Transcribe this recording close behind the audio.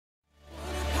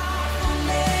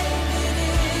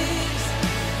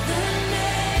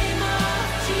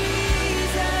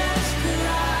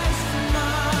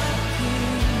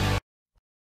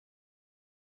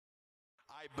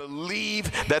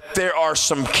believe that there are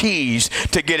some keys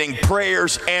to getting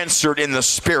prayers answered in the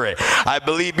Spirit. I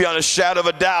believe beyond a shadow of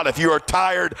a doubt, if you are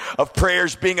tired of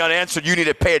prayers being unanswered, you need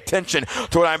to pay attention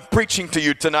to what I'm preaching to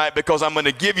you tonight, because I'm going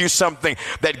to give you something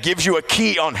that gives you a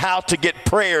key on how to get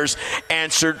prayers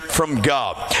answered from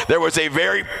God. There was a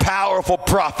very powerful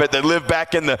prophet that lived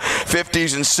back in the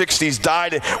 50s and 60s,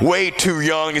 died way too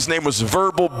young. His name was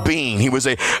Verbal Bean. He was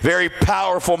a very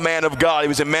powerful man of God. He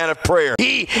was a man of prayer.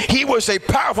 He was a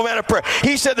powerful man of prayer.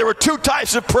 He said there were two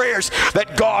types of prayers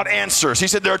that God answers. He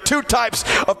said there are two types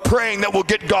of praying that will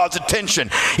get God's attention.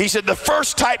 He said the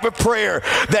first type of prayer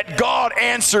that God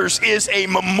answers is a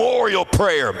memorial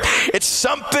prayer. It's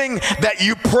something that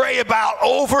you pray about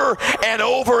over and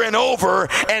over and over,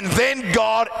 and then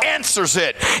God answers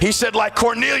it. He said, like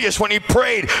Cornelius, when he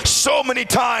prayed so many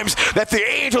times that the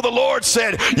angel of the Lord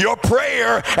said, your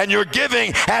prayer and your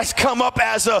giving has come up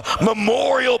as a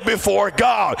memorial before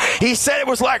God. He said it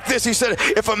was like this. He said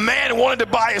if a man wanted to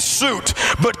buy a suit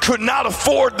but could not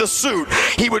afford the suit,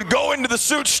 he would go into the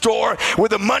suit store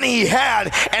with the money he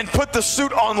had and put the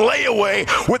suit on layaway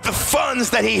with the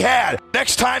funds that he had.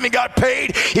 Next time he got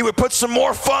paid, he would put some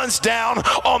more funds down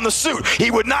on the suit.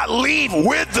 He would not leave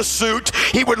with the suit.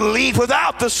 He would leave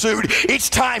without the suit each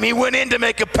time he went in to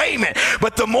make a payment.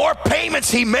 But the more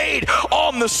payments he made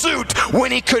on the suit,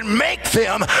 when he could make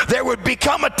them, there would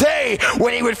become a day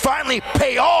when he would finally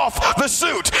pay off the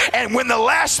suit. And when the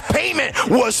last payment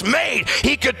was made,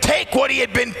 he could take what he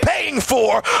had been paying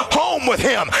for home with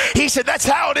him. He said that's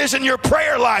how it is in your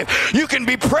prayer life. You can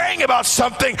be praying about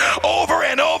something over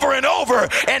and over and over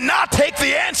and not take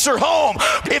the answer home.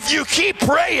 If you keep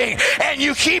praying and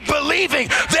you keep believing,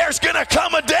 there's going to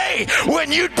come a day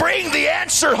when you bring the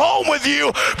answer home with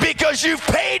you because you've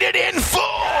paid it in full.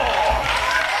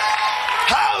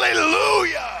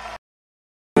 Hallelujah.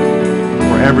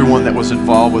 For everyone that was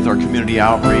involved with our community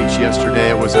outreach yesterday,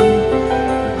 it was an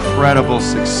incredible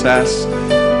success.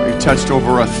 We touched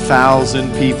over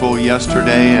 1,000 people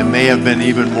yesterday, and may have been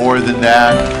even more than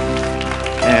that.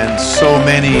 And so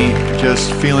many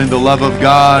just feeling the love of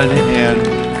God and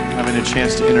having a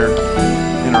chance to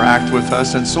interact with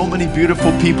us. And so many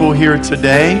beautiful people here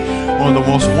today. One of the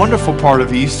most wonderful part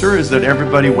of Easter is that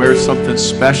everybody wears something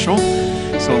special.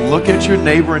 So look at your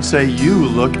neighbor and say, you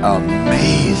look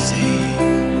amazing.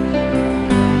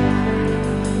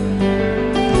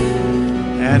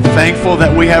 And thankful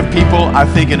that we have people, I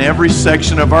think, in every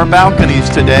section of our balconies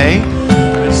today.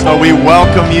 And so we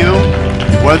welcome you,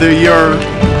 whether you're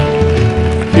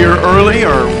here early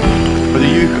or whether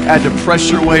you had to press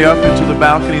your way up into the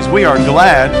balconies. We are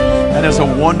glad, and it's a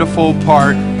wonderful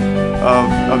part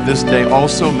of this day.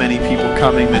 Also, many people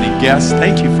coming, many guests.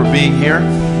 Thank you for being here.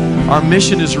 Our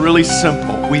mission is really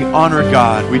simple. We honor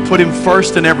God. We put Him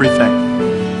first in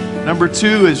everything. Number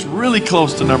two is really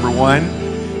close to number one,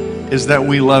 is that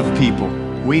we love people.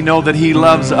 We know that He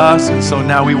loves us, and so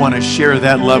now we want to share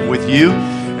that love with you.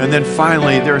 And then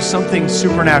finally, there's something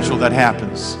supernatural that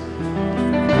happens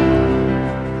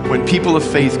when people of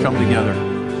faith come together.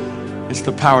 It's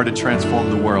the power to transform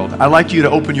the world. I'd like you to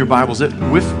open your Bibles with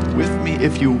me,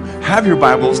 if you have your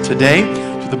Bibles today,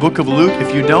 to the book of Luke.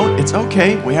 If you don't, it's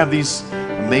okay. We have these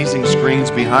amazing screens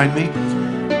behind me.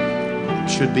 It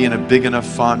should be in a big enough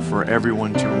font for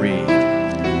everyone to read.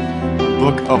 The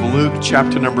book of Luke,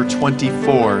 chapter number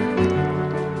 24.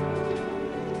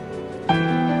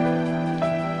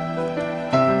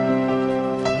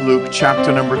 Luke,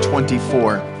 chapter number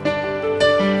 24.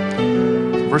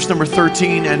 Verse number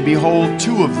 13, and behold,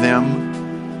 two of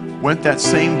them went that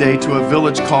same day to a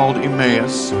village called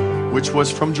Emmaus, which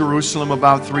was from Jerusalem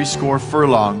about 60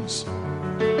 furlongs,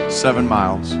 7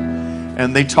 miles.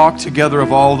 And they talked together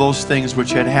of all those things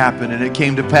which had happened. And it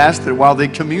came to pass that while they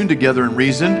communed together and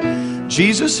reasoned,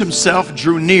 Jesus himself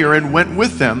drew near and went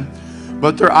with them,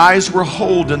 but their eyes were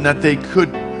holden that they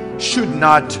should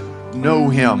not know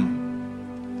him.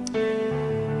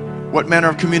 What manner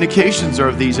of communications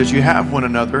are these as you have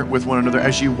with one another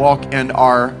as you walk and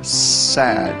are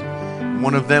sad?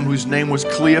 One of them, whose name was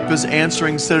Cleopas,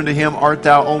 answering said unto him, art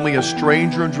thou only a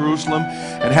stranger in Jerusalem,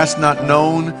 and hast not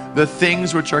known the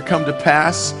things which are come to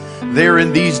pass there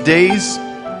in these days?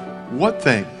 What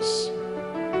things?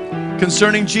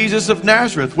 Concerning Jesus of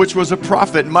Nazareth, which was a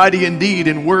prophet, mighty indeed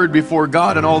in word before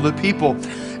God and all the people,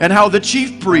 and how the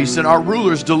chief priests and our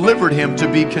rulers delivered him to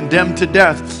be condemned to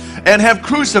death, and have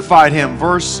crucified him.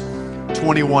 Verse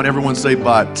 21, everyone say,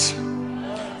 but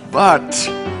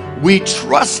we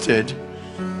trusted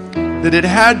that it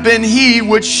had been he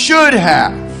which should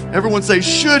have, everyone say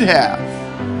should have,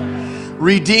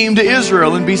 redeemed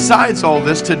Israel. And besides all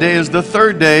this, today is the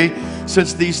third day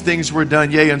since these things were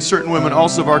done. Yea, and certain women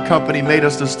also of our company made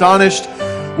us astonished,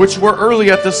 which were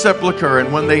early at the sepulchre.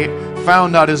 And when they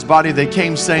found not his body, they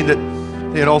came, saying that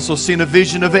they had also seen a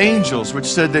vision of angels, which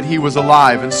said that he was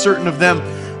alive. And certain of them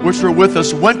which were with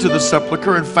us went to the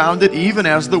sepulchre, and found it even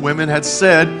as the women had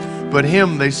said, but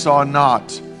him they saw not.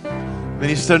 Then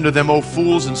he said unto them, O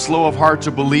fools, and slow of heart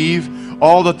to believe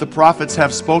all that the prophets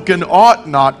have spoken, ought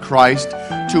not Christ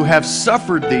to have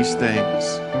suffered these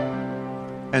things,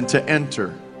 and to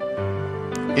enter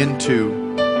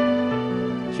into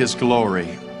his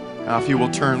glory? Now, if you will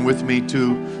turn with me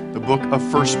to the book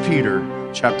of 1 Peter,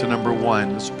 chapter number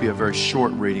 1. This will be a very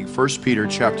short reading. 1 Peter,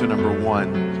 chapter number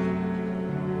 1.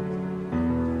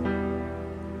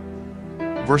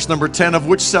 Verse number 10, of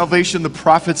which salvation the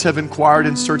prophets have inquired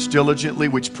and searched diligently,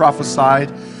 which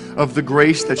prophesied of the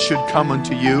grace that should come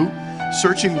unto you,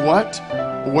 searching what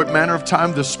manner of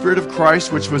time the Spirit of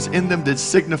Christ which was in them did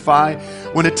signify,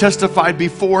 when it testified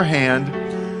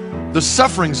beforehand the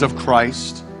sufferings of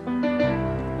Christ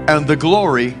and the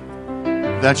glory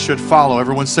that should follow.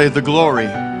 Everyone say, the glory.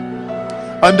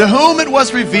 Unto whom it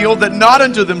was revealed that not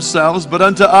unto themselves, but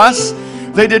unto us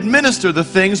they did minister the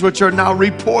things which are now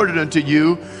reported unto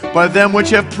you by them which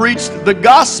have preached the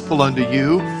gospel unto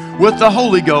you with the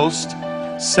Holy Ghost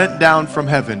sent down from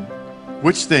heaven,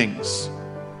 which things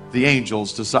the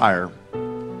angels desire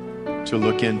to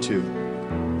look into.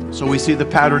 So we see the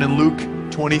pattern in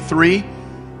Luke 23.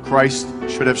 Christ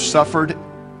should have suffered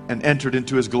and entered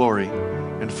into his glory.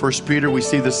 In 1 Peter, we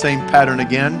see the same pattern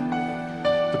again.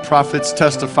 The prophets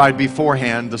testified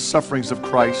beforehand the sufferings of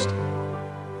Christ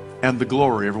and the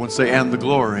glory. Everyone say, and the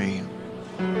glory,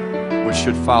 which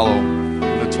should follow. I'm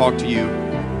going to talk to you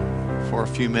for a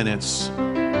few minutes.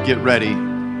 Get ready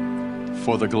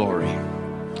for the glory.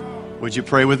 Would you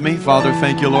pray with me? Father,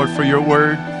 thank you, Lord, for your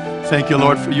word. Thank you,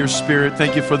 Lord, for your Spirit.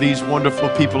 Thank you for these wonderful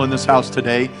people in this house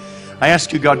today. I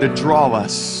ask you, God, to draw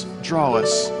us. Draw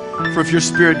us. For if your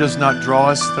Spirit does not draw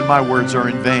us, then my words are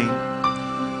in vain.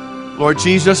 Lord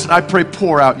Jesus, I pray,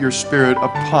 pour out your Spirit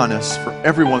upon us for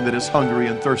everyone that is hungry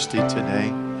and thirsty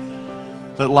today.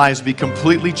 Let lives be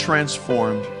completely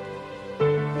transformed.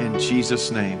 In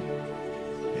Jesus' name,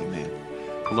 amen.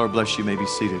 The Lord bless you. You may be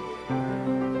seated.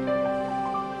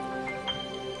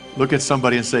 Look at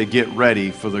somebody and say, get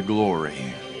ready for the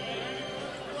glory.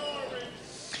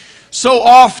 So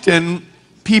often,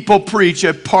 people preach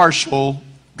a partial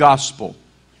gospel.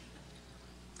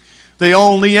 They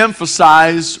only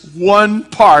emphasize one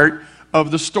part of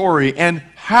the story, and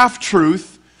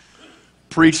half-truth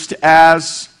preached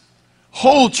as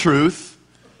whole truth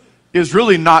is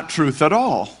really not truth at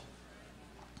all.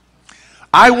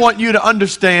 I want you to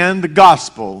understand the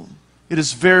gospel. It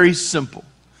is very simple.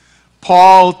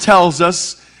 Paul tells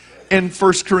us in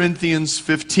 1 Corinthians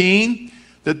 15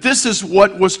 that this is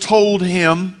what was told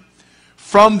him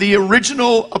from the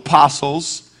original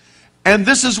apostles, and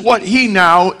this is what he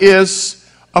now is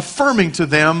affirming to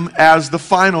them as the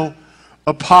final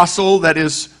apostle that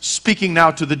is speaking now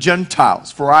to the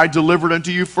Gentiles. For I delivered unto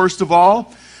you first of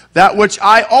all that which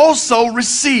I also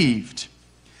received,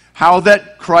 how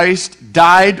that Christ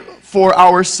died for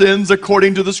our sins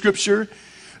according to the Scripture,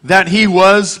 that he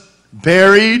was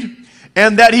buried,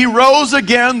 and that he rose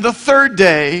again the third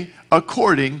day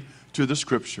according to the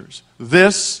Scriptures.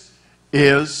 This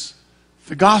is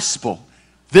the gospel.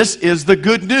 This is the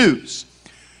good news.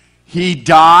 He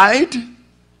died,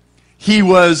 he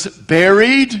was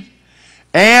buried,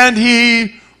 and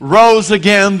he rose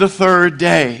again the third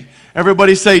day.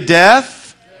 Everybody say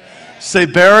death, say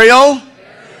burial,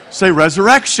 say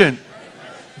resurrection.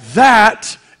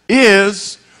 That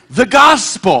is the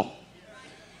gospel.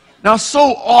 Now,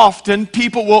 so often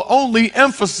people will only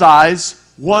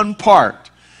emphasize one part.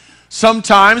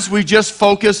 Sometimes we just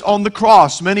focus on the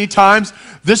cross. Many times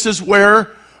this is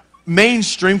where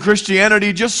mainstream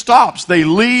Christianity just stops. They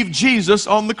leave Jesus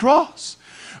on the cross.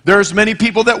 There's many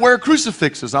people that wear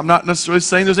crucifixes. I'm not necessarily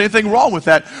saying there's anything wrong with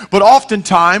that, but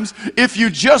oftentimes if you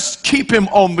just keep him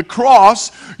on the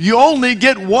cross, you only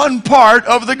get one part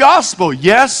of the gospel.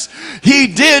 Yes, he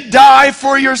did die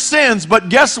for your sins, but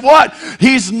guess what?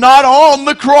 He's not on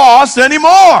the cross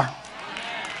anymore.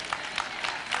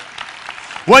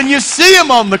 When you see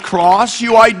him on the cross,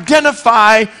 you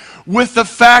identify with the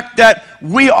fact that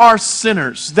we are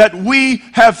sinners, that we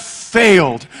have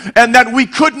failed, and that we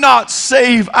could not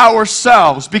save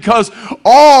ourselves because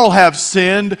all have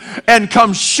sinned and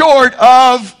come short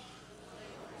of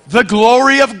the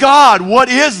glory of God. What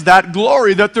is that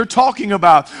glory that they're talking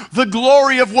about? The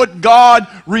glory of what God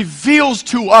reveals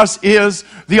to us is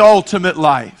the ultimate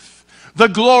life. The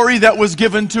glory that was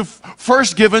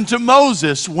first given to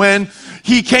Moses when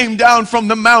he came down from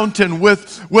the mountain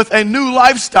with a new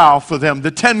lifestyle for them,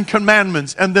 the 10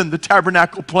 Commandments and then the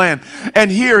tabernacle plan.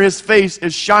 And here his face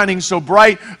is shining so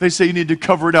bright, they say you need to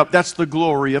cover it up. That's the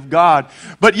glory of God.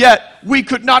 But yet, we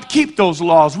could not keep those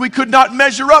laws. We could not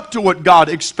measure up to what God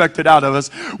expected out of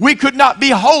us. We could not be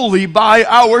holy by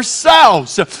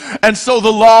ourselves. And so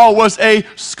the law was a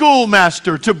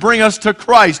schoolmaster to bring us to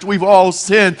Christ. We've all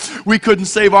sinned. We couldn't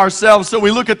save ourselves. So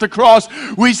we look at the cross,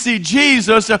 we see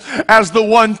Jesus as the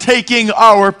one taking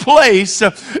our place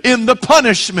in the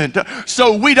punishment.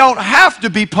 So we don't have to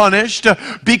be punished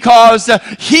because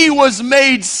he was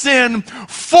made sin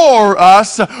for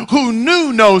us who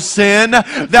knew no sin,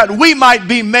 that we might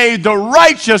be made the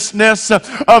righteousness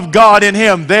of God in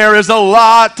him. There is a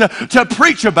lot to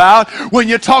preach about when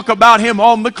you talk about him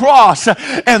on the cross,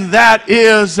 and that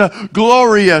is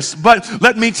glorious. But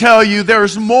let me tell you,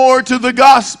 there's more to the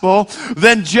gospel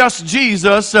than just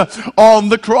Jesus on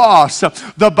the cross.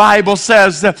 The Bible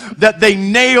says that they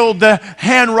nailed the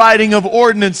handwriting of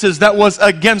ordinances that was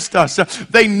against us.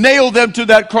 They nailed them to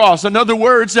that cross. In other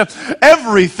words,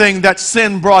 everything that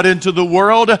sin brought into the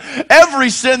world, every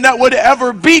sin that would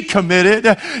ever be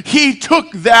committed, he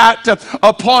took that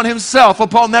upon himself,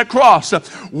 upon that cross.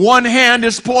 One hand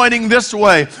is pointing this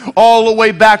way, all the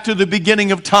way back to the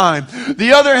beginning of time.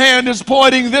 The other hand is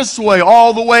pointing this way,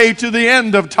 all the way to the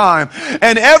end of time.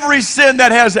 And every sin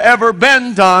that has ever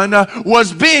been done,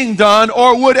 was being done,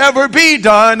 or would ever be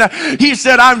done, he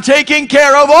said, I'm taking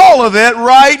care of all of it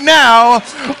right now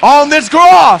on this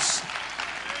cross.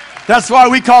 That's why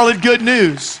we call it good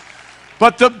news.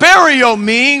 But the burial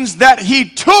means that he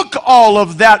took all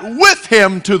of that with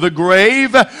him to the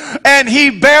grave, and he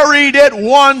buried it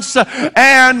once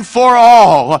and for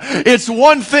all. It's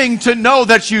one thing to know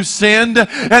that you sinned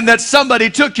and that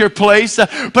somebody took your place,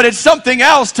 but it's something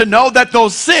else to know that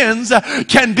those sins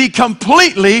can be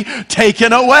completely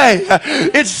taken away.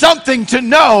 It's something to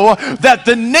know that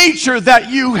the nature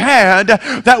that you had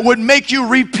that would make you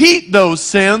repeat those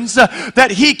sins,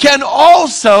 that he can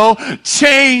also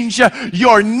change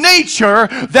your nature,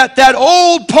 that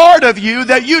old part of you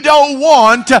that you don't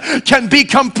want can be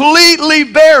completely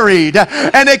buried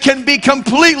and it can be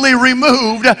completely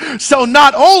removed. So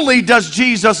not only does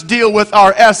Jesus deal with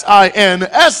our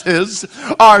SINS's,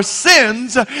 our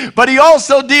sins, but he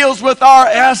also deals with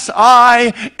our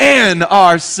SIN,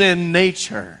 our sin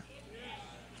nature.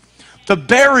 The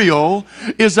burial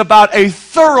is about a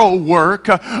thorough work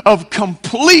of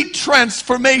complete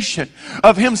transformation,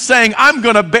 of him saying, I'm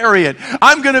going to bury it.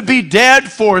 I'm going to be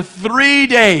dead for 3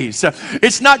 days.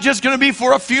 It's not just going to be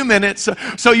for a few minutes.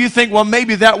 So you think, well,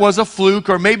 maybe that was a fluke,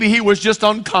 or maybe he was just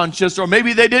unconscious, or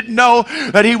maybe they didn't know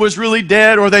that he was really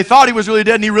dead, or they thought he was really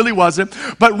dead and he really wasn't.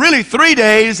 But really 3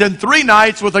 days and 3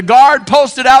 nights with a guard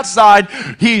posted outside,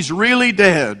 he's really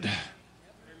dead.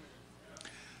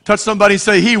 Touch somebody,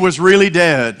 say, he was really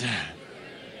dead.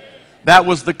 That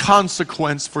was the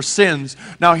consequence for sins.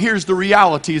 Now here's the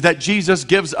reality, that Jesus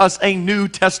gives us a New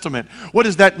Testament. What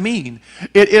does that mean?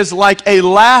 It is like a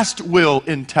last will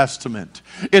in testament.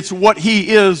 It's what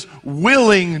he is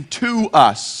willing to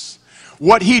us,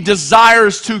 what he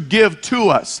desires to give to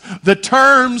us, the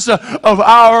terms of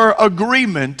our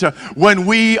agreement when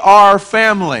we are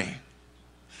family.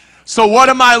 So what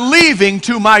am I leaving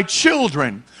to my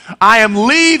children? I am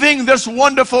leaving this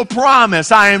wonderful promise.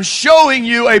 I am showing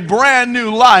you a brand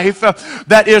new life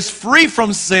that is free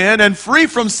from sin and free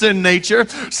from sin nature,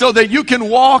 so that you can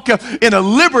walk in a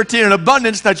liberty and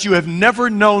abundance that you have never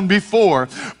known before.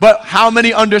 But how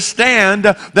many understand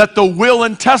that the will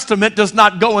and testament does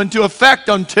not go into effect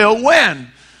until when?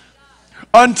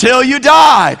 Until you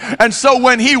die. And so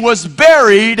when he was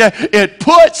buried, it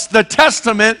puts the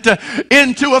testament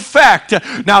into effect.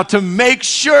 Now, to make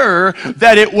sure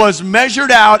that it was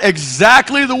measured out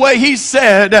exactly the way he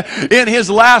said in his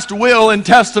last will and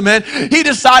testament, he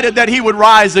decided that he would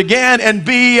rise again and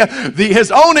be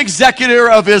his own executor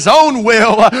of his own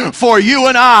will for you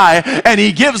and I. And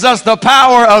he gives us the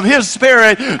power of his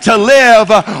Spirit to live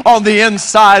on the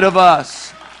inside of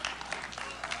us.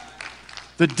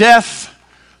 The death,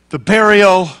 the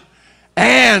burial,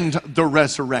 and the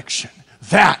resurrection.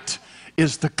 That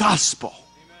is the gospel.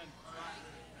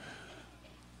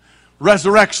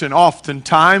 Resurrection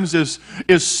oftentimes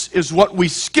is what we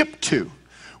skip to.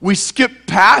 We skip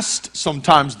past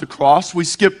sometimes the cross. We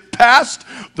skip past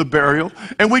the burial.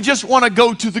 And we just want to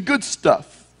go to the good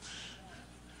stuff.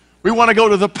 We want to go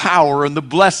to the power and the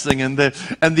blessing and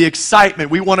the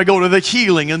excitement. We want to go to the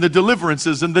healing and the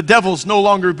deliverances and the devil's no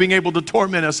longer being able to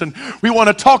torment us. And we want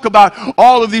to talk about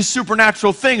all of these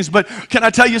supernatural things. But can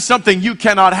I tell you something? You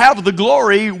cannot have the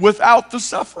glory without the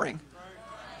suffering.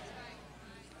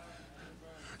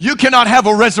 You cannot have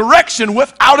a resurrection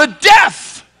without a death.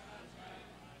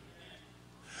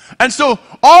 And so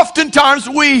oftentimes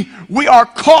we are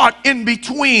caught in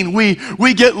between.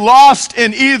 We get lost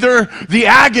in either the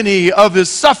agony of his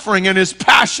suffering and his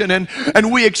passion,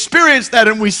 and we experience that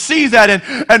and we see that,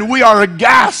 and we are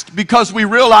aghast because we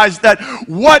realize that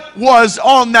what was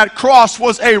on that cross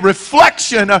was a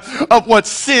reflection of what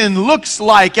sin looks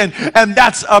like, and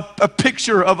that's a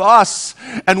picture of us,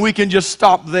 and we can just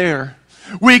stop there.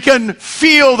 We can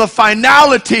feel the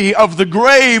finality of the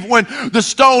grave when the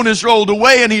stone is rolled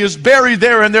away and he is buried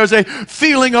there, and there's a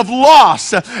feeling of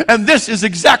loss. And this is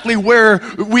exactly where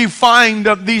we find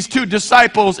these two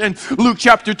disciples in Luke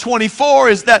chapter 24,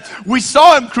 is that we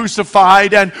saw him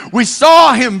crucified and we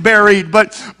saw him buried,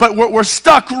 but we're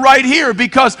stuck right here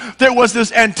because there was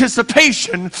this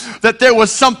anticipation that there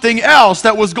was something else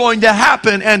that was going to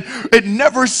happen, and it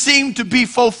never seemed to be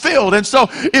fulfilled. And so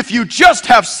if you just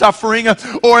have suffering,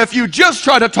 or if you just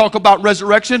try to talk about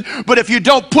resurrection, but if you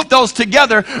don't put those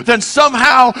together, then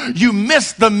somehow you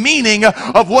miss the meaning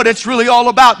of what it's really all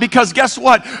about. Because guess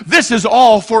what? This is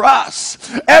all for us.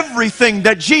 Everything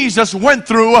that Jesus went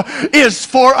through is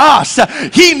for us.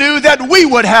 He knew that we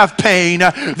would have pain,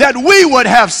 that we would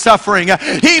have suffering.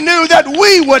 He knew that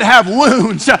we would have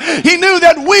wounds. He knew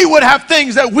that we would have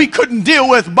things that we couldn't deal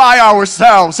with by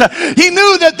ourselves. He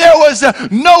knew that there was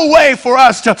no way for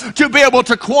us to be able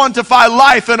to quantify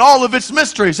life and all of its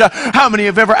mysteries. How many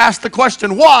have ever asked the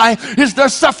question, why is there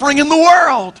suffering in the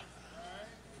world?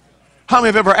 How many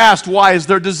have ever asked, why is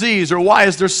there disease, or why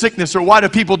is there sickness, or why do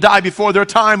people die before their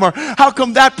time, or how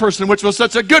come that person, which was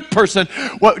such a good person,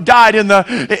 died in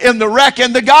the wreck,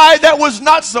 and the guy that was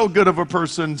not so good of a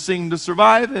person seemed to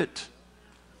survive it?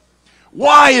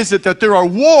 Why is it that there are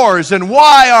wars, and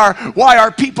why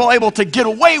are people able to get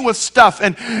away with stuff?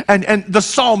 And the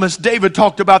psalmist David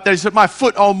talked about that. He said, my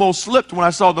foot almost slipped when I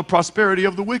saw the prosperity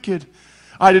of the wicked.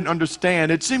 I didn't understand.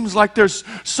 It seems like there's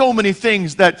so many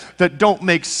things that don't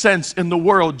make sense in the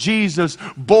world. Jesus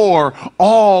bore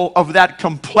all of that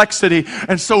complexity.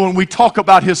 And so when we talk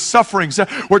about his sufferings,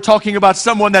 we're talking about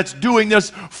someone that's doing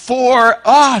this for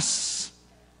us.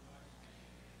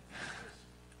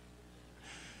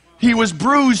 He was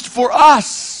bruised for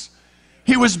us.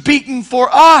 He was beaten for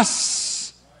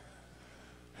us.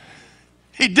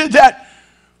 He did that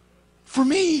for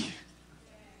me.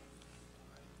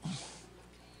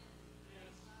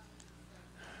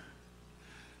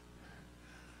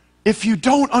 If you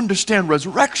don't understand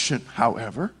resurrection,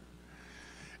 however,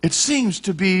 it seems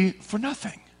to be for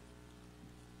nothing.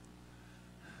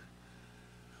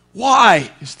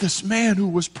 Why is this man who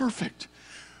was perfect,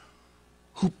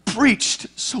 who preached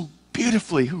so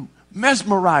beautifully, who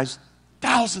mesmerized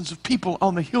thousands of people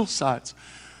on the hillsides,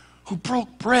 who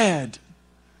broke bread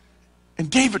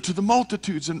and gave it to the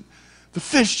multitudes, and the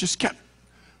fish just kept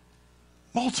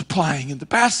multiplying in the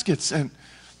baskets, and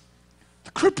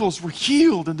the cripples were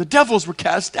healed and the devils were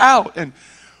cast out? And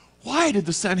why did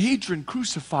the Sanhedrin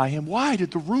crucify him? Why did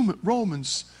the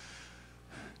Romans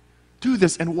do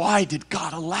this? And why did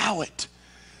God allow it?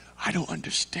 I don't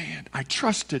understand. I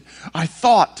trusted. I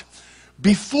thought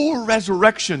before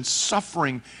resurrection,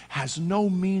 suffering has no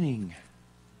meaning.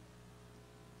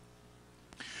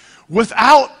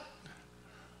 Without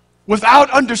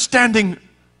understanding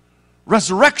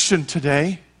resurrection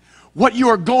today, what you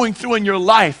are going through in your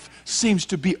life seems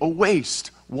to be a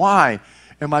waste. Why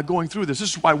am I going through this?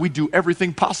 This is why we do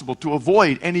everything possible to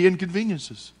avoid any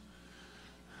inconveniences.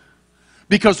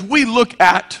 Because we look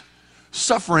at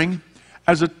suffering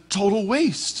as a total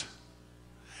waste.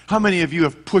 How many of you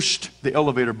have pushed the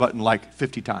elevator button like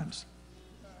 50 times?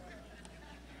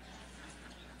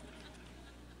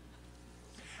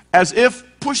 As if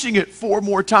pushing it 4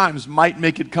 more times might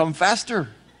make it come faster.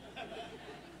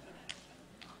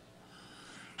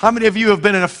 How many of you have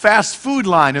been in a fast food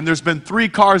line and there's been 3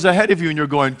 cars ahead of you and you're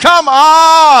going, come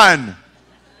on!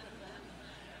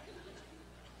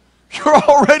 You're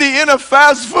already in a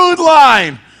fast food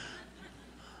line.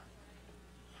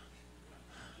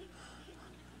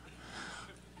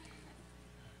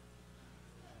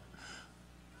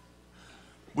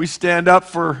 We stand up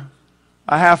for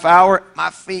a half hour.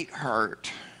 My feet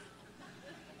hurt.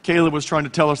 Caleb was trying to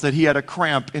tell us that he had a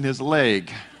cramp in his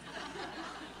leg.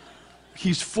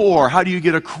 He's 4. How do you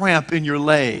get a cramp in your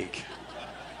leg?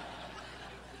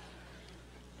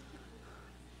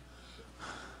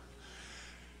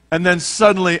 And then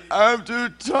suddenly, I'm too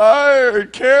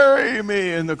tired, carry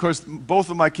me. And of course, both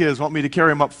of my kids want me to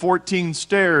carry them up 14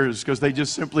 stairs because they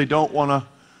just simply don't want to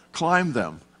climb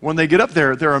them. When they get up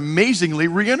there, they're amazingly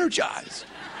re-energized.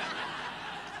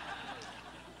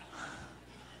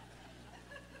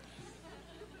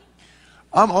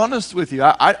 I'm honest with you.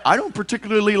 I don't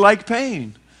particularly like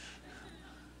pain.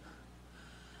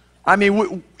 I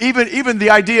mean, even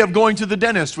the idea of going to the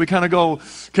dentist, we kind of go,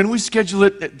 can we schedule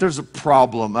it? There's a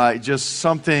problem. Just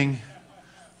something.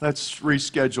 Let's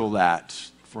reschedule that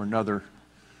for another.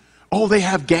 Oh, they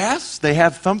have gas? They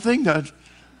have something? And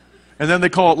then they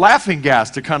call it laughing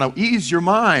gas to kind of ease your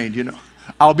mind, you know.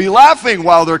 I'll be laughing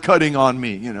while they're cutting on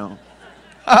me, you know.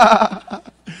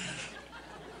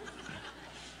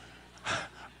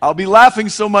 I'll be laughing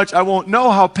so much I won't know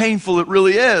how painful it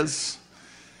really is.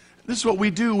 This is what we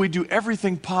do. We do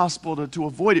everything possible to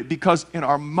avoid it because in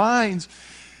our minds,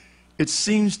 it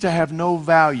seems to have no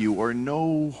value or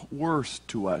no worth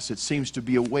to us. It seems to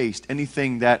be a waste.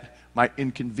 Anything that might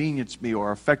inconvenience me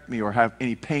or affect me or have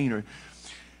any pain.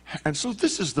 And so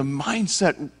this is the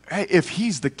mindset. Hey, if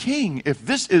he's the king, if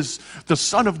this is the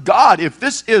Son of God, if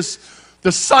this is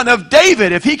the Son of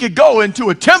David, if he could go into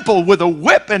a temple with a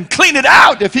whip and clean it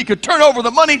out, if he could turn over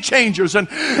the money changers and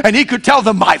he could tell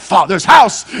them, my Father's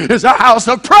house is a house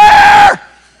of prayer.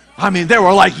 I mean, they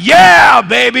were like, yeah,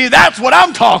 baby, that's what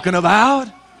I'm talking about.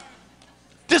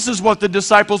 This is what the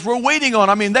disciples were waiting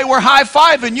on. I mean, they were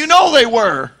high-fiving. You know they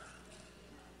were.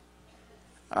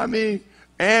 I mean,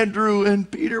 Andrew and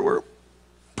Peter were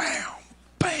bam,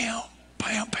 bam,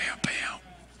 bam, bam, bam.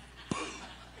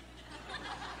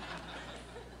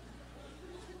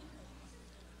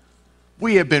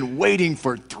 We have been waiting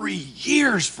for 3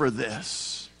 years for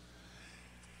this.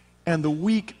 And the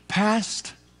week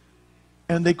passed,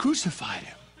 and they crucified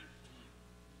him.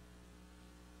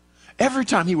 Every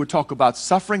time he would talk about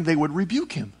suffering, they would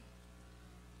rebuke him.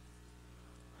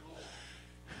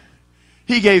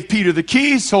 He gave Peter the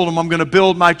keys, told him, I'm going to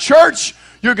build my church.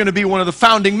 You're going to be one of the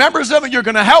founding members of it. You're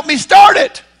going to help me start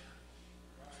it.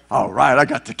 All right, I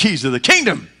got the keys of the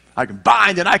kingdom. I can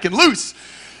bind and I can loose.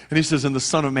 And he says, and the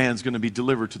Son of Man is going to be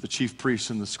delivered to the chief priests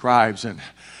and the scribes, and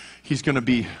he's going to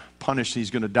be punished,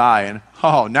 he's going to die. And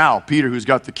oh, now Peter, who's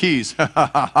got the keys,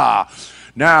 now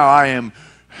I am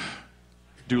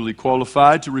duly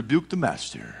qualified to rebuke the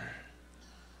master.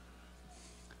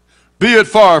 Be it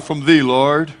far from thee,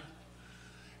 Lord.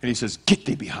 And he says, get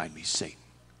thee behind me, Satan.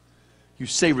 You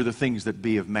savor the things that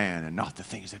be of man and not the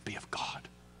things that be of God.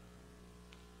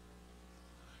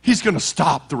 He's going to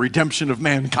stop the redemption of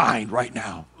mankind right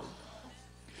now.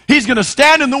 He's going to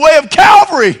stand in the way of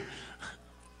Calvary.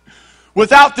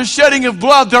 Without the shedding of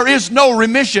blood, there is no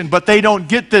remission. But they don't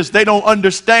get this. They don't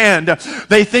understand.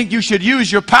 They think you should use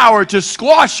your power to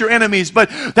squash your enemies. But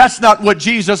that's not what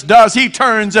Jesus does. He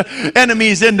turns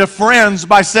enemies into friends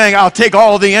by saying, I'll take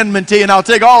all the enmity, and I'll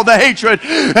take all the hatred,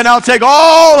 and I'll take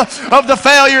all of the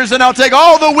failures, and I'll take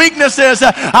all the weaknesses.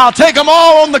 I'll take them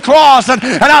all on the cross. And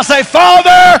I'll say,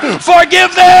 Father,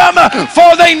 forgive them,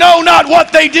 for they know not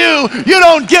what they do. You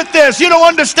don't get this. You don't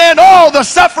understand. All the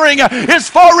suffering is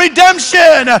for redemption.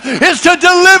 Is to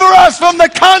deliver us from the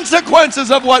consequences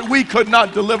of what we could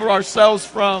not deliver ourselves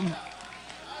from.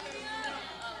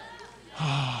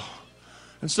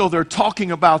 And so they're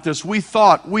talking about this. We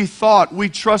thought, we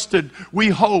trusted, we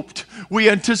hoped, we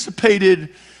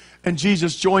anticipated, and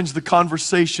Jesus joins the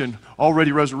conversation,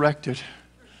 already resurrected.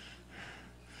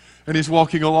 And he's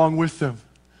walking along with them.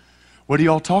 What are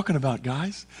y'all talking about,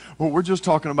 guys? Well, we're just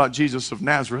talking about Jesus of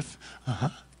Nazareth.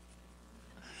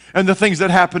 And the things that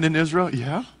happened in Israel,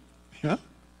 yeah.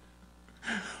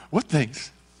 What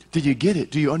things? Did you get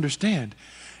it? Do you understand?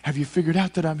 Have you figured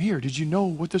out that I'm here? Did you know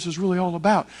what this is really all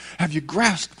about? Have you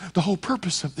grasped the whole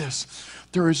purpose of this?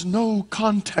 There is no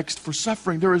context for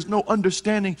suffering. There is no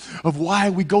understanding of why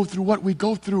we go through what we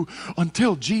go through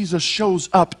until Jesus shows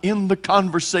up in the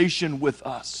conversation with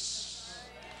us.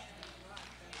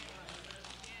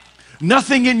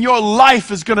 Nothing in your life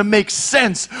is going to make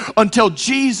sense until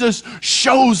Jesus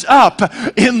shows up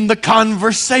in the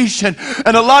conversation.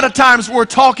 And a lot of times we're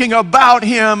talking about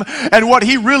him, and what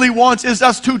he really wants is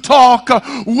us to talk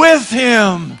with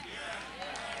him.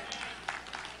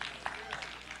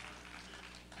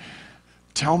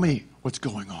 Tell me what's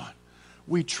going on.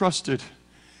 We trusted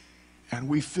and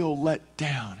we feel let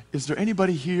down. Is there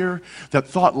anybody here that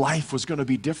thought life was going to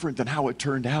be different than how it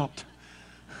turned out?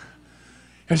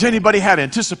 Has anybody had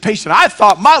anticipation? I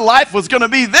thought my life was going to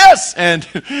be this, and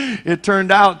it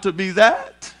turned out to be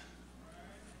that.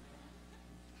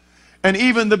 And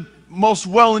even most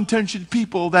well-intentioned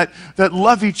people that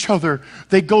love each other,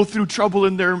 they go through trouble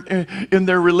in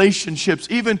their relationships.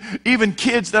 Even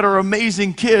kids that are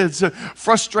amazing kids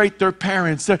frustrate their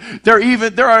parents.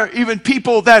 There are even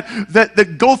people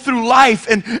that go through life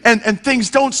and things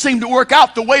don't seem to work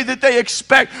out the way that they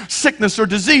expect. Sickness or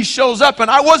disease shows up, and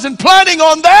I wasn't planning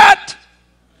on that.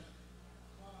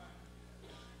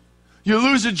 You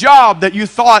lose a job that you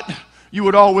thought you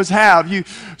would always have.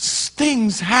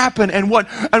 Things happen, and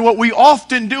what we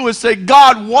often do is say,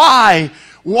 God, why?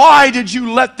 Why did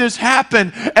you let this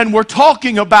happen? And we're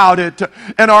talking about it,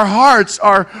 and our hearts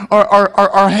are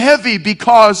heavy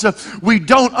because we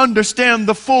don't understand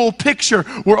the full picture.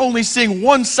 We're only seeing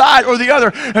one side or the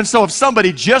other. And so if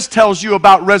somebody just tells you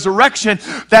about resurrection,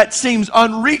 that seems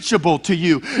unreachable to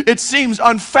you. It seems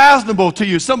unfathomable to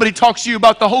you. Somebody talks to you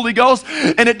about the Holy Ghost,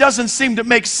 and it doesn't seem to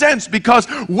make sense because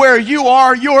where you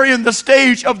are, you're in the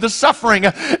stage of the suffering.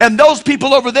 And those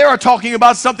people over there are talking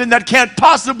about something that can't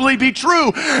possibly be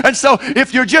true. And so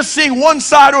if you're just seeing one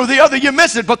side or the other, you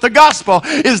miss it. But the gospel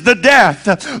is the death,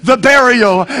 the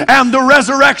burial, and the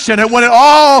resurrection. And when it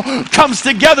all comes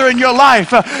together in your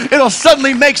life, it'll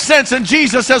suddenly make sense. And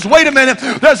Jesus says, wait a minute,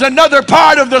 there's another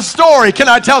part of the story. Can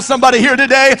I tell somebody here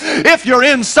today, if you're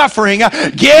in suffering,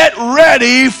 get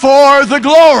ready for the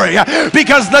glory,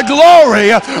 because the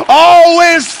glory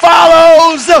always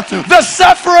follows the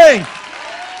suffering.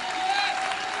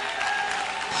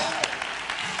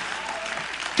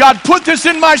 God put this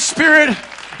in my spirit,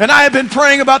 and I have been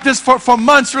praying about this for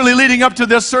months, really leading up to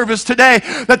this service today,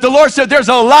 that the Lord said there's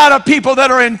a lot of people that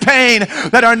are in pain,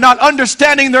 that are not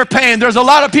understanding their pain. There's a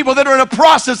lot of people that are in a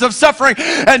process of suffering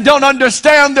and don't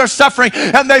understand their suffering,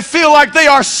 and they feel like they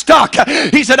are stuck.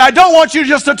 He said, I don't want you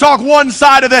just to talk one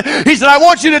side of it. He said, I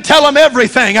want you to tell them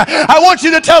everything. I want you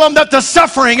to tell them that the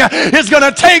suffering is going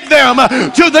to take them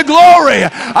to the glory.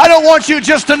 I don't want you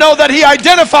just to know that He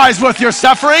identifies with your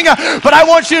suffering, but I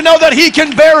want you to know that He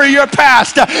can bury your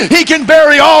past. He can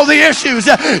bury all the issues.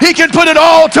 He can put it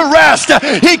all to rest.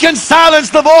 He can silence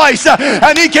the voice,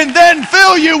 and He can then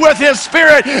fill you with His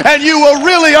Spirit, and you will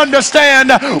really understand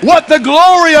what the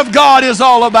glory of God is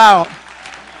all about.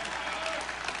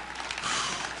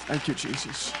 Thank you,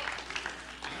 Jesus.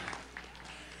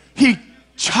 He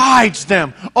chides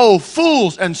them, oh,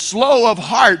 fools and slow of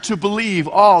heart to believe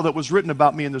all that was written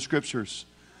about me in the Scriptures.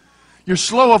 You're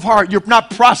slow of heart. You're not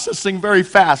processing very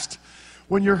fast.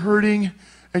 When you're hurting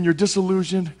and you're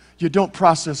disillusioned, you don't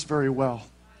process very well.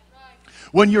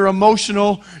 When you're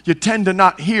emotional, you tend to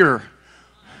not hear.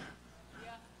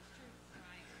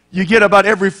 You get about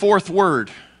every fourth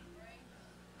word.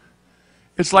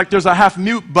 It's like there's a half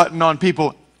mute button on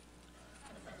people.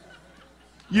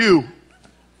 You.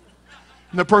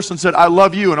 And the person said, I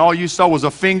love you, and all you saw was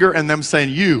a finger and them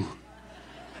saying, you.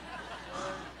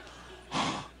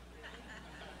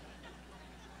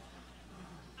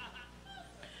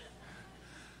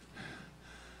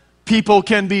 People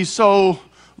can be so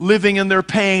living in their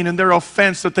pain and their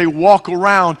offense that they walk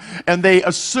around and they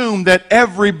assume that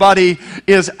everybody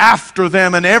is after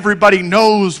them and everybody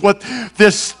knows what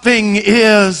this thing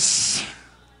is.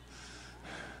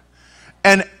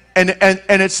 And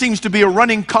it seems to be a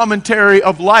running commentary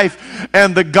of life.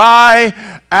 And the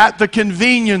guy at the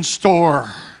convenience store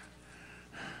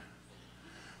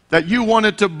that you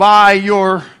wanted to buy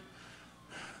your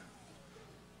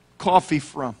coffee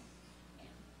from,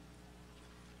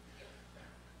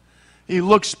 he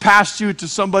looks past you to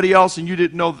somebody else and you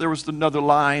didn't know there was another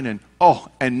line, and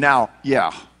and now,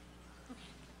 yeah.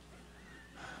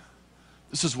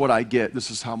 This is what I get.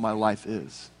 This is how my life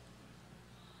is.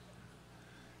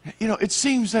 You know, it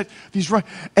seems that these,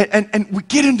 and we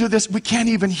get into this, we can't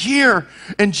even hear,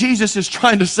 and Jesus is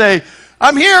trying to say,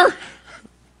 I'm here.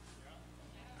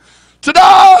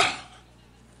 Ta-da!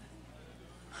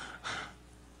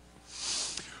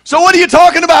 So what are you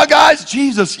talking about, guys?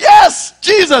 Jesus. Yes,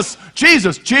 Jesus.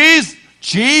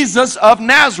 Jesus of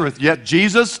Nazareth. Yet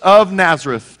Jesus of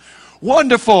Nazareth.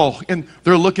 Wonderful. And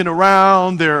they're looking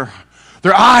around. Their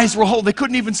eyes were whole. They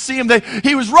couldn't even see him.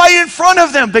 He was right in front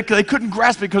of them. They couldn't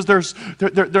grasp it because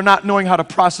they're not knowing how to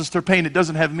process their pain. It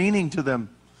doesn't have meaning to them.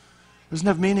 It doesn't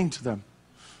have meaning to them.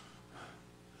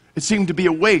 It seemed to be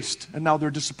a waste, and now they're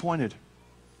disappointed.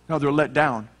 Now they're let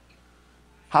down.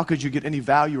 How could you get any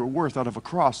value or worth out of a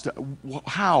cross?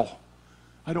 How?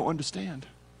 I don't understand.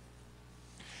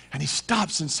 And he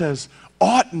stops and says,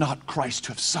 ought not Christ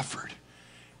to have suffered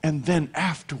and then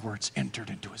afterwards entered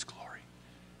into his glory?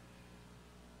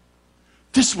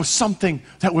 This was something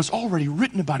that was already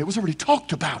written about. It was already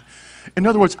talked about. In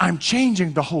other words, I'm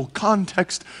changing the whole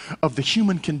context of the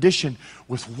human condition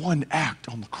with one act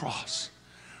on the cross.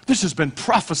 This has been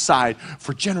prophesied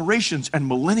for generations and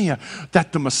millennia,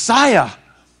 that the Messiah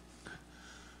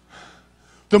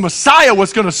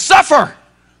was going to suffer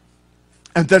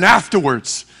and then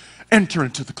afterwards enter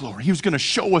into the glory. He was going to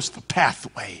show us the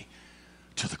pathway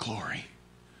to the glory.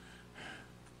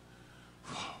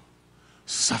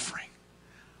 Suffering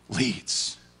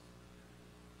leads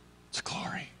to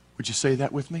glory. Would you say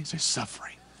that with me? Say,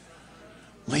 suffering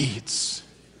leads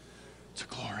to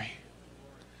glory.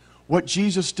 What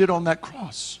Jesus did on that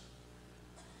cross.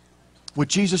 What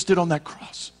Jesus did on that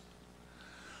cross.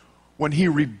 When he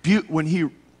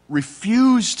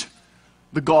refused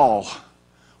the gall,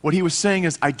 what he was saying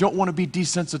is, I don't want to be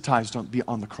desensitized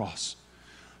on the cross.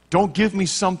 Don't give me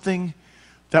something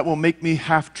that will make me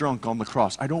half drunk on the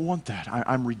cross. I don't want that.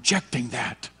 I'm rejecting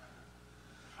that.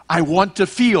 I want to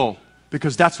feel,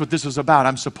 because that's what this is about.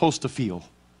 I'm supposed to feel.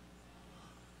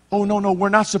 Oh, no, we're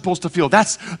not supposed to feel.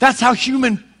 That's how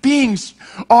human beings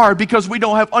are, because we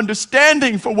don't have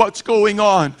understanding for what's going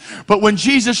on. But when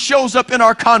Jesus shows up in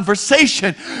our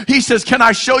conversation, he says, can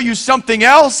I show you something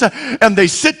else? And they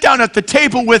sit down at the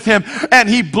table with him, and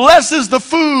he blesses the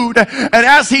food, and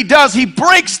as he does, he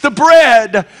breaks the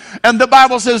bread, and the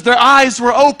Bible says their eyes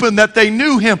were open, that they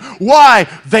knew him. Why?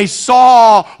 They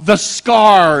saw the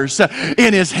scars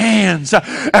in his hands,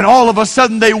 and all of a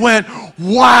sudden they went,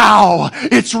 wow,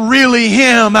 it's really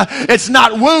him. It's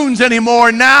not wounds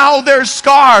anymore. Now there's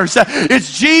scars.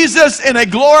 It's Jesus in a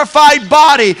glorified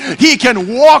body. He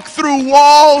can walk through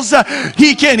walls.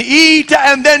 He can eat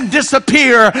and then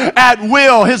disappear at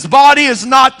will. His body is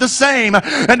not the same.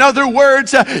 In other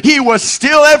words, he was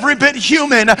still every bit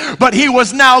human, but he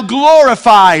was now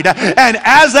glorified. And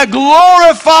as a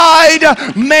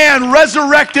glorified man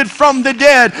resurrected from the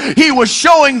dead, he was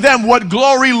showing them what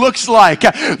glory looks like.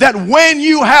 That when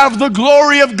you have the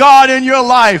glory of God in your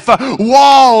life,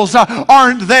 walls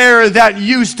aren't there that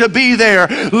used to be there.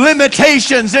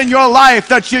 Limitations in your life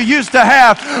that you used to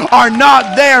have are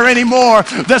not there anymore.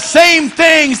 The same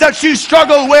things that you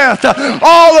struggle with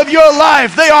all of your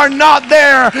life, they are not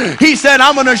there. He said,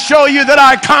 I'm going to show you that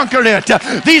I conquered it.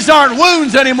 These aren't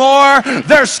wounds anymore.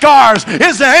 They're scars.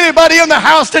 Is there anybody in the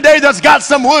house today that's got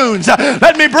some wounds?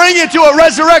 Let me bring you to a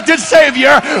resurrected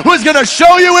Savior who's going to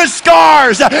show you his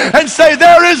scars and say,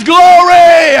 there is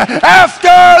glory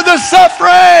after the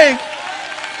suffering.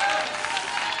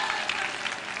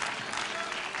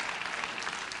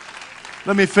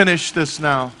 Let me finish this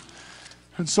now.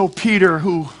 And so Peter,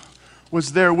 who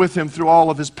was there with him through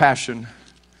all of his passion,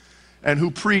 and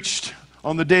who preached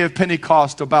on the day of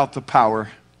Pentecost about the power,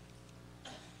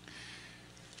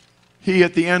 he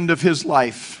at the end of his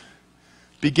life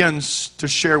begins to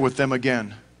share with them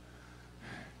again.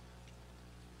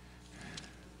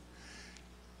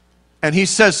 And he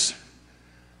says,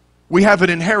 we have an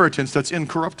inheritance that's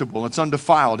incorruptible, it's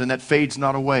undefiled, and that fades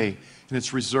not away, and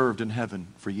it's reserved in heaven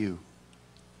for you.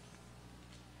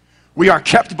 We are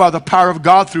kept by the power of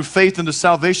God through faith into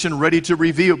salvation, ready to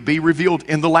be revealed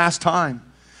in the last time.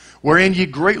 Wherein ye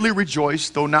greatly rejoice,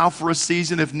 though now for a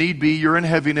season, if need be, you're in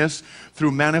heaviness through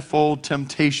manifold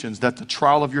temptations, that the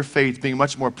trial of your faith, being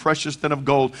much more precious than of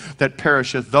gold that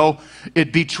perisheth, though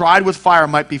it be tried with fire,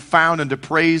 might be found unto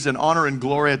praise and honor and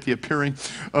glory at the appearing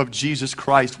of Jesus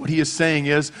Christ. What he is saying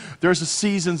is, there's a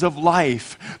seasons of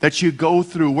life that you go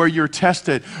through where you're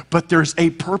tested, but there's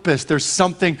a purpose. There's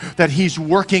something that he's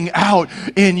working out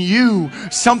in you.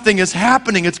 Something is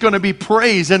happening. It's going to be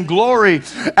praise and glory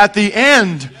at the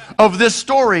end of this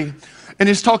story. And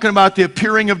he's talking about the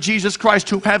appearing of Jesus Christ,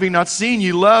 whom having not seen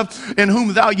ye love, in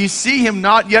whom thou ye see him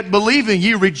not, yet believing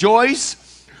ye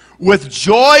rejoice with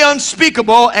joy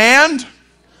unspeakable and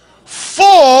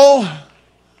full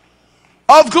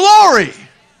of glory.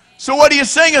 So what he is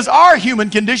saying is our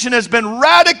human condition has been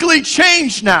radically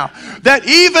changed now. That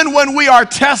even when we are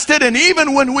tested and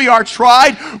even when we are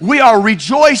tried, we are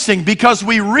rejoicing because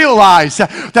we realize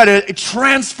that a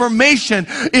transformation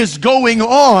is going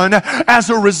on as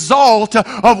a result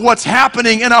of what's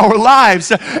happening in our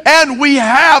lives. And we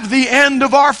have the end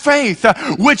of our faith,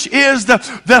 which is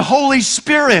the Holy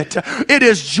Spirit. It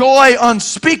is joy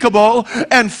unspeakable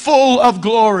and full of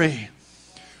glory.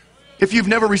 If you've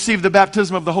never received the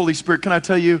baptism of the Holy Spirit, can I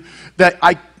tell you that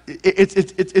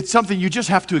it's something you just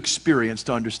have to experience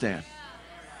to understand.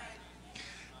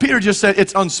 Peter just said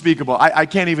it's unspeakable. I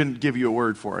can't even give you a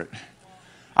word for it.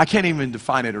 I can't even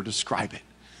define it or describe it.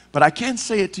 But I can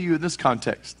say it to you in this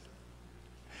context.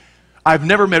 I've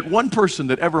never met one person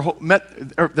that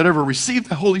ever received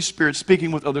the Holy Spirit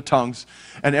speaking with other tongues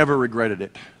and ever regretted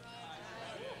it.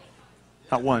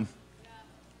 Not one.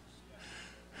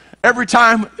 Every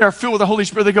time they're filled with the Holy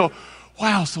Spirit, they go,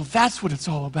 wow, so that's what it's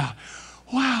all about.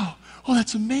 Wow, Oh,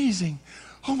 that's amazing.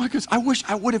 Oh my goodness, I wish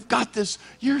I would have got this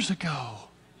years ago.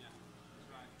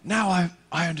 Now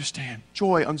I understand.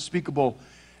 Joy unspeakable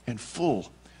and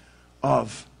full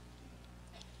of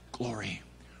glory.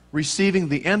 Receiving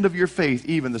the end of your faith,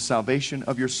 even the salvation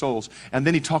of your souls. And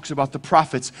then he talks about the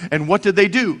prophets. And what did they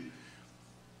do?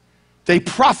 They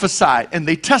prophesied and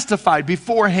they testified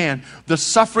beforehand the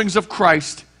sufferings of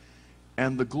Christ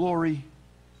and the glory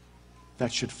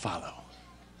that should follow.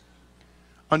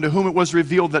 Unto whom it was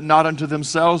revealed that not unto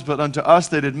themselves, but unto us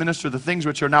that administer the things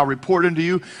which are now reported unto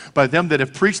you by them that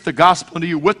have preached the gospel unto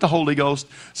you with the Holy Ghost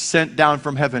sent down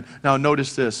from heaven. Now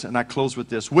notice this, and I close with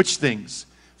this. Which things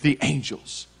the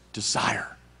angels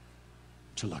desire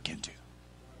to look into.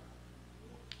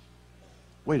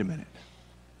 Wait a minute.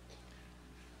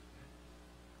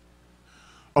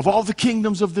 Of all the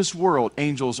kingdoms of this world,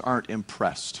 angels aren't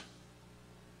impressed.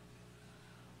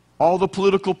 All the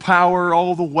political power,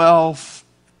 all the wealth,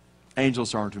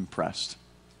 angels aren't impressed.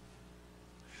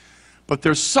 But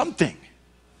there's something.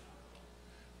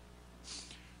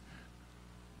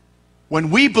 When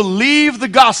we believe the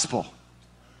gospel,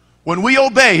 when we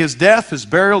obey his death, his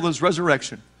burial, his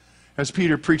resurrection, as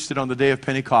Peter preached it on the day of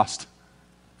Pentecost,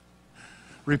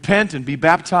 repent and be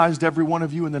baptized, every one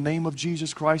of you, in the name of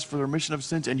Jesus Christ for the remission of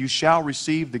sins, and you shall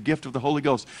receive the gift of the Holy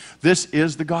Ghost. This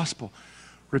is the gospel.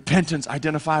 Repentance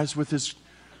identifies with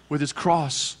his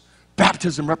cross.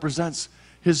 Baptism represents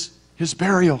his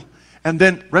burial. And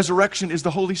then resurrection is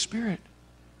the Holy Spirit.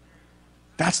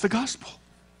 That's the gospel.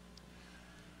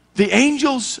 The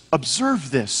angels observe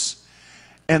this.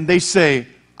 And they say,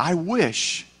 I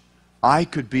wish I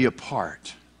could be a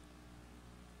part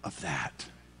of that.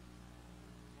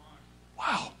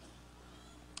 Wow.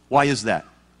 Why is that?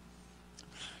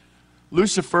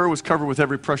 Lucifer was covered with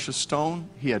every precious stone.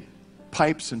 He had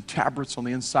pipes and tabrets on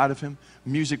the inside of him.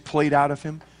 Music played out of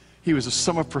him. He was a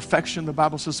sum of perfection, the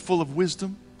Bible says, full of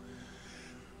wisdom.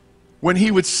 When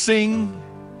he would sing,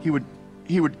 he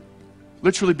would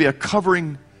literally be a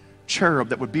covering cherub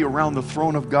that would be around the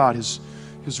throne of God.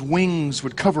 His wings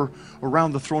would cover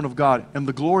around the throne of God, and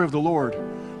the glory of the Lord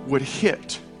would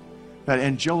hit that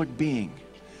angelic being.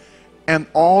 And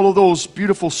all of those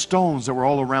beautiful stones that were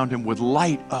all around him would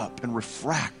light up and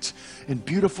refract in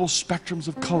beautiful spectrums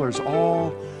of colors,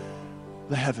 all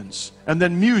the heavens. And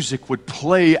then music would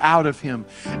play out of him,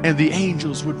 and the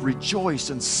angels would rejoice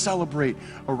and celebrate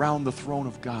around the throne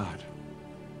of God.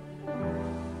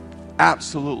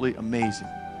 Absolutely amazing.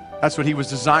 That's what he was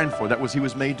designed for. That was what he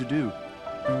was made to do.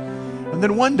 And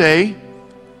then one day,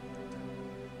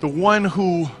 the one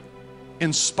who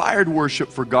inspired worship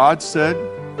for God said,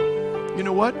 you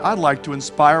know what? I'd like to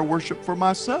inspire worship for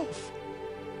myself.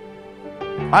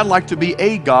 I'd like to be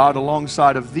a God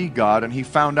alongside of the God. And he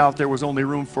found out there was only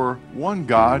room for one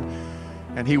God,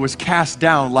 and he was cast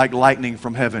down like lightning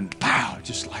from heaven. Pow,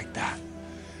 just like that.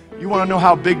 You want to know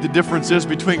how big the difference is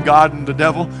between God and the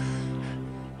devil?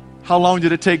 How long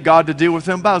did it take God to deal with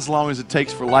him? About as long as it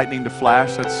takes for lightning to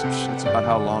flash. That's about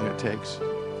how long it takes.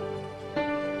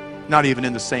 Not even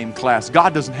in the same class.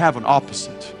 God doesn't have an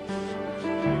opposite.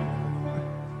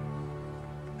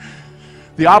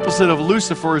 The opposite of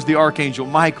Lucifer is the archangel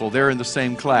Michael. They're in the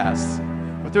same class.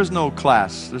 But there's no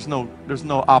class. There's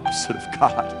no opposite of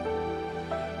God.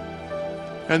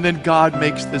 And then God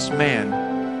makes this man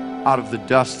out of the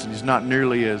dust, and he's not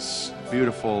nearly as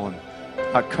beautiful and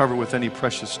not covered with any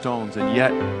precious stones, and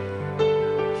yet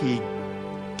he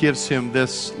gives him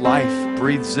this life,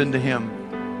 breathes into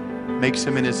him, makes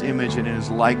him in his image and in his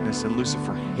likeness, and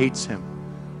Lucifer hates him.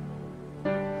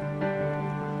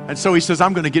 And so he says,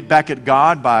 I'm going to get back at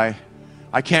God by,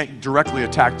 I can't directly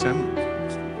attack him,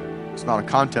 it's not a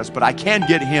contest, but I can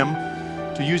get him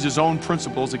to use his own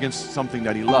principles against something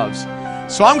that he loves.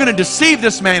 So I'm going to deceive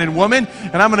this man and woman,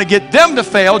 and I'm going to get them to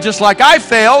fail just like I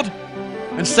failed,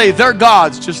 and say they're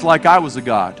gods just like I was a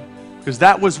god. Because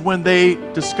that was when they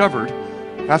discovered,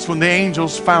 that's when the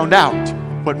angels found out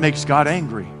what makes God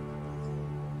angry.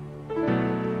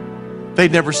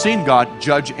 They'd never seen God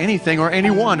judge anything or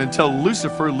anyone until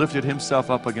Lucifer lifted himself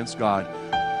up against God.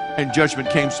 And judgment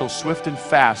came so swift and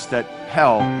fast that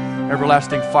hell,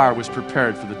 everlasting fire, was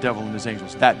prepared for the devil and his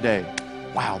angels that day.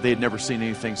 Wow, they had never seen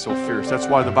anything so fierce. That's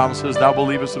why the Bible says, thou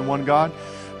believest in one God,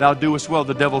 thou doest well.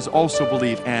 The devils also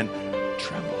believe and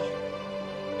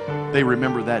tremble. They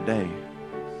remember that day.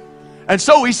 And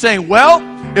so he's saying, well,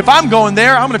 if I'm going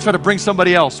there, I'm going to try to bring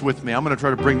somebody else with me. I'm going to try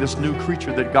to bring this new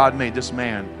creature that God made, this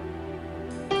man.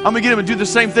 I'm going to get him to do the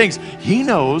same things. He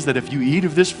knows that if you eat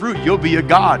of this fruit, you'll be a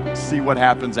god. See what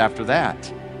happens after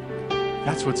that.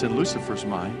 That's what's in Lucifer's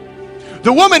mind.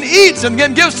 The woman eats and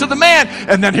then gives to the man,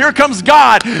 and then here comes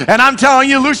God. And I'm telling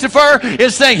you, Lucifer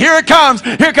is saying, here it comes.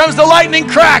 Here comes the lightning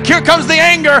crack. Here comes the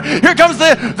anger. Here comes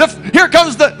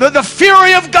the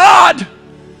fury of God.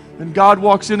 And God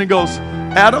walks in and goes,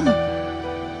 Adam,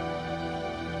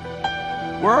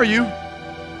 where are you?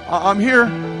 I'm here.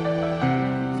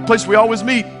 The place we always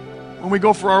meet when we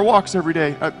go for our walks every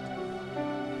day.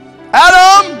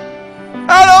 Adam!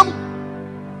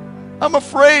 I'm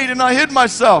afraid and I hid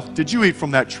myself. Did you eat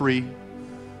from that tree?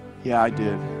 Yeah, I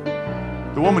did.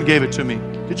 The woman gave it to me.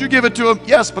 Did you give it to him?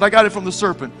 Yes, but I got it from the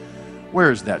serpent.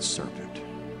 Where is that serpent?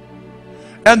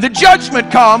 And the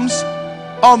judgment comes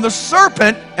on the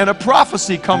serpent, and a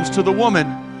prophecy comes to the woman.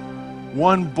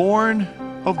 One born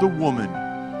of the woman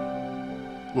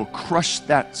will crush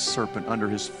that serpent under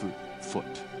his foot.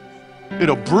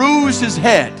 It'll bruise his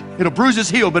head. It'll bruise his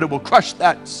heel, but it will crush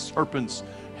that serpent's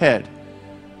head.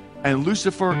 And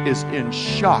Lucifer is in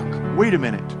shock. Wait a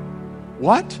minute.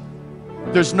 What?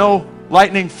 There's no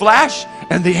lightning flash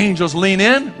and the angels lean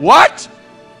in? What?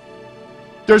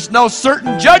 There's no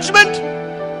certain judgment?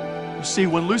 You see,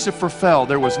 when Lucifer fell,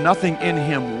 there was nothing in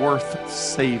him worth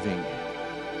saving.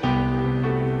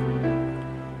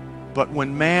 But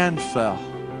when man fell,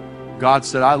 God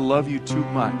said, I love you too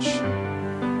much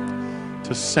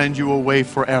to send you away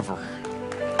forever.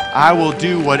 I will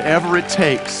do whatever it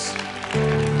takes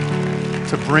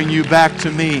to bring you back to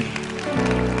me.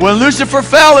 When Lucifer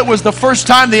fell, it was the first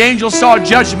time the angels saw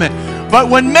judgment. But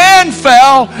when man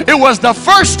fell, it was the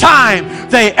first time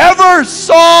they ever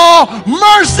saw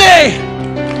mercy.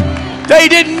 They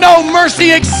didn't know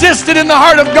mercy existed in the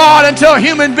heart of God until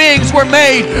human beings were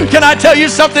made. Can I tell you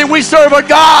something? We serve a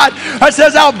God that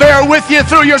says, I'll bear with you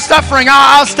through your suffering.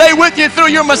 I'll stay with you through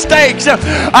your mistakes.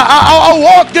 I'll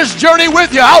walk this journey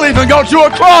with you. I'll even go to a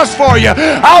cross for you.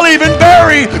 I'll even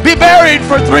be buried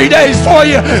for 3 days for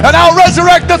you. And I'll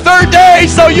resurrect the third day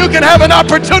so you can have an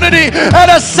opportunity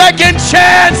and a second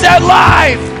chance at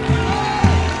life.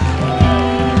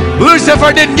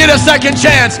 Lucifer didn't get a second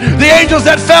chance. The angels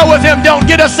that fell with him don't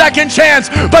get a second chance.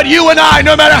 But you and I,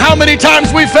 no matter how many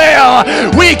times we fail,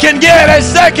 we can get a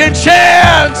second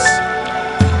chance.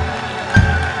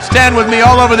 Stand with me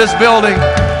all over this building.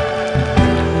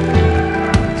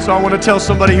 So I want to tell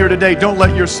somebody here today, don't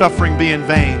let your suffering be in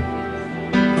vain.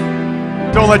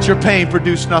 Don't let your pain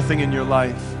produce nothing in your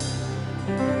life.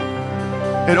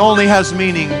 It only has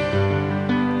meaning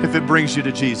if it brings you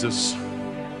to Jesus.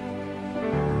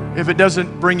 If it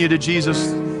doesn't bring you to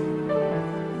Jesus,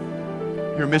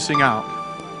 you're missing out.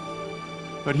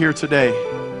 But here today,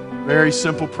 very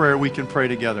simple prayer we can pray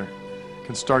together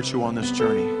can start you on this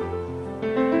journey.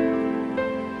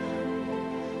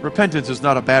 Repentance is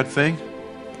not a bad thing.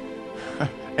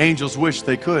 Angels wish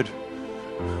they could.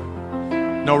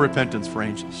 No repentance for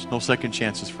angels. No second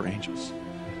chances for angels.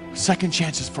 Second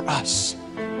chances for us.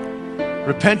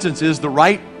 Repentance is the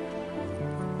right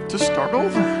to start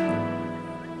over.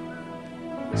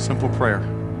 Simple prayer.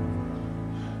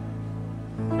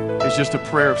 It's just a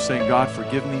prayer of saying, God,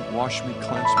 forgive me, wash me,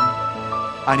 cleanse me.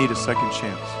 I need a second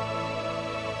chance.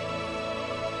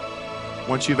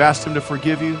 Once you've asked Him to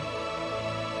forgive you,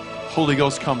 Holy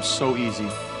Ghost comes so easy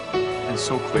and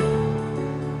so quick.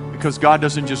 Because God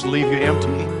doesn't just leave you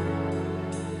empty.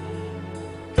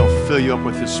 He'll fill you up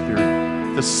with His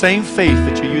Spirit. The same faith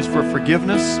that you use for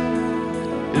forgiveness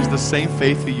is the same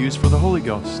faith you use for the Holy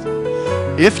Ghost.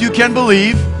 If you can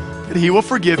believe that He will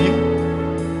forgive you,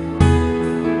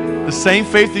 the same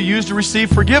faith you use to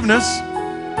receive forgiveness,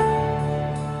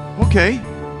 okay,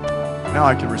 now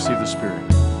I can receive the Spirit.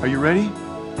 Are you ready?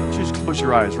 Just close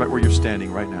your eyes right where you're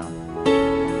standing right now.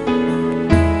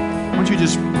 Why don't you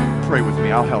just pray with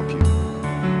me? I'll help you.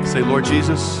 Say, Lord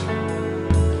Jesus,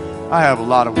 I have a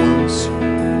lot of wounds,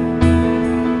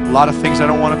 a lot of things I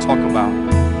don't want to talk about.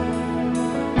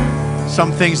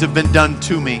 Some things have been done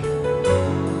to me.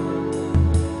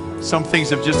 Some things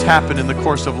have just happened in the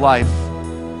course of life.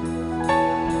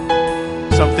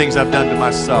 Some things I've done to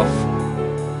myself.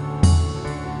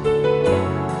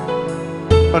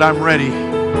 But I'm ready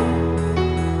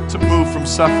to move from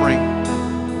suffering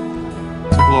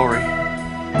to glory.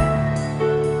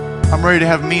 I'm ready to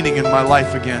have meaning in my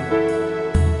life again.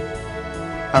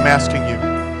 I'm asking you,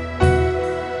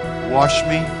 wash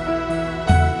me,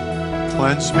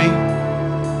 cleanse me,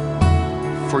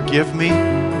 forgive me.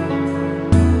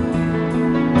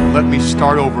 Let me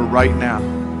start over right now.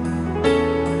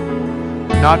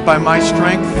 Not by my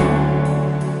strength,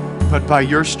 but by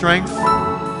your strength.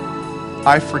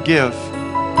 I forgive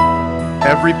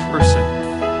every person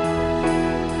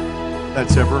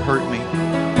that's ever hurt me.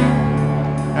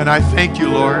 And I thank you,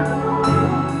 Lord,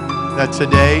 that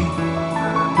today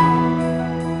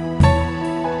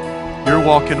You're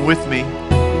walking with me.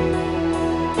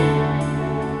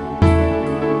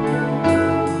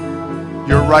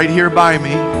 You're right here by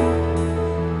me.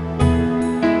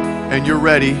 And you're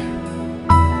ready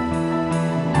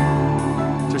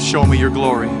to show me your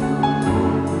glory.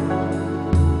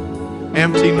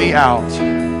 Empty me out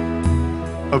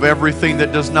of everything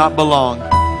that does not belong.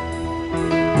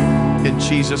 In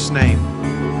Jesus' name.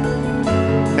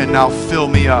 And now fill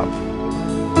me up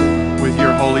with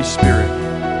your Holy Spirit.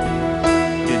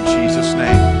 In Jesus'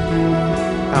 name.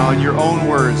 Now in your own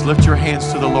words, lift your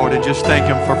hands to the Lord and just thank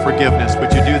Him for forgiveness.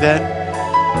 Would you do that?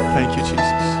 Thank you, Jesus.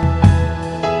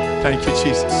 Thank you,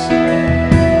 Jesus.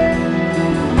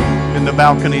 In the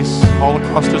balconies all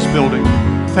across this building.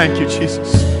 Thank you,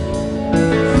 Jesus.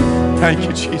 Thank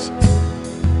you, Jesus.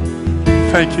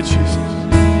 Thank you, Jesus.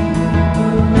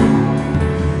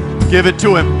 Give it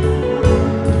to Him.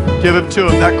 Give it to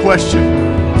Him. That question,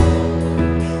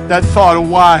 that thought of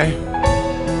why.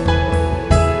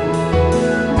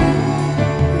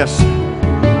 Yes.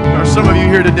 There are some of you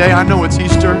here today, I know it's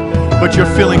Easter, but you're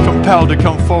feeling compelled to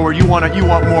come forward. You want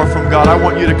more from God. I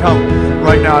want you to come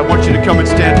right now. I want you to come and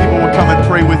stand. People will come and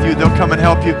pray with you. They'll come and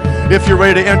help you. If you're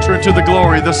ready to enter into the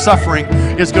glory, the suffering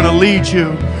is going to lead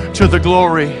you to the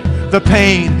glory. The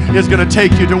pain is going to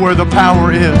take you to where the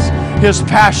power is. His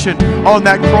passion on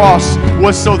that cross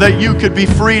was so that you could be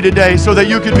free today, so that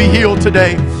you could be healed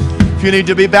today. If you need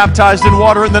to be baptized in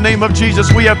water in the name of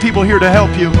Jesus, we have people here to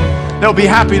help you. They'll be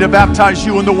happy to baptize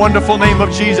you in the wonderful name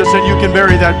of Jesus, and you can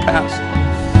bury that past.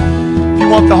 If you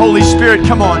want the Holy Spirit,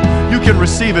 come on. You can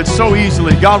receive it so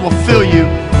easily. God will fill you.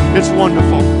 It's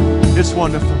wonderful. It's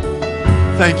wonderful.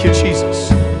 Thank you, Jesus.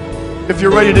 If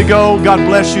you're ready to go, God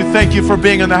bless you. Thank you for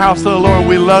being in the house of the Lord.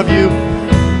 We love you.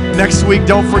 Next week,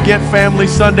 don't forget Family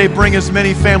Sunday. Bring as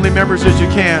many family members as you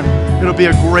can. It'll be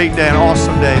a great day, an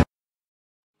awesome day.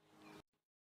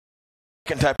 The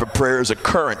second type of prayer is a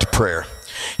current prayer.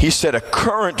 He said a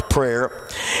current prayer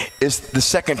is the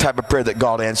second type of prayer that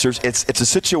God answers. It's a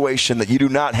situation that you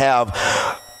don't have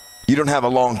a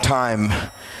long time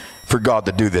for God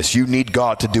to do this. You need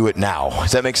God to do it now.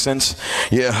 Does that make sense?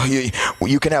 Yeah,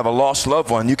 you can have a lost loved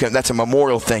one. That's a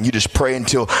memorial thing. You just pray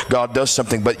until God does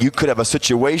something. But you could have a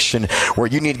situation where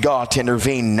you need God to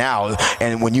intervene now.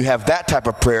 And when you have that type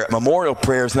of prayer, memorial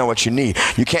prayer is not what you need.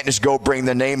 You can't just go bring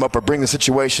the name up or bring the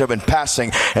situation up in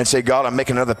passing and say, God, I'm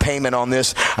making another payment on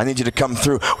this. I need you to come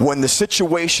through. When the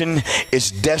situation is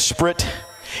desperate,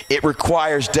 it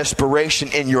requires desperation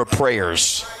in your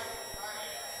prayers.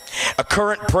 A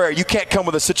current prayer, you can't come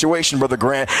with a situation, Brother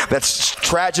Grant, that's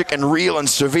tragic and real and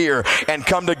severe and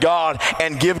come to God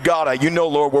and give God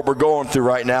Lord, what we're going through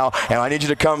right now, and I need you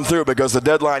to come through because the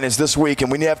deadline is this week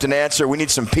and we have to answer. We need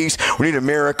some peace. We need a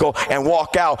miracle, and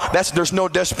walk out. There's no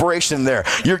desperation there.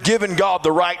 You're giving God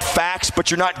the right facts, but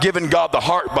you're not giving God the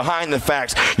heart behind the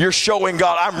facts. You're showing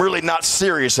God, I'm really not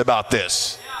serious about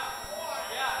this.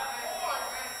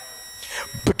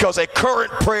 Because a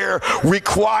current prayer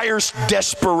requires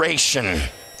desperation.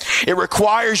 It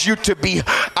requires you to be,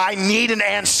 I need an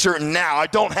answer now. I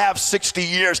don't have 60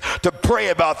 years to pray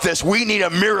about this. We need a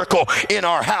miracle in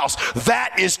our house.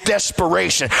 That is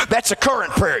desperation. That's a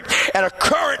current prayer. And a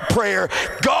current prayer,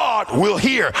 God will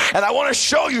hear. And I want to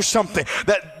show you something,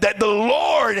 that the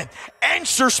Lord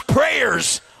answers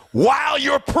prayers while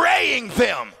you're praying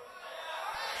them.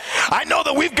 I know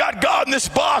that we've got God in this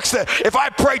box that if I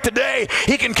pray today,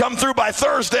 He can come through by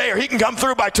Thursday, or He can come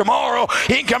through by tomorrow,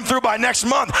 He can come through by next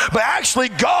month. But actually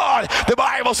God, the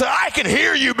Bible said, I can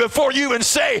hear you before you even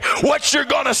say what you're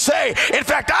going to say. In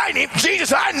fact,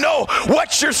 Jesus, I know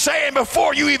what you're saying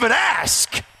before you even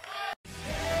ask.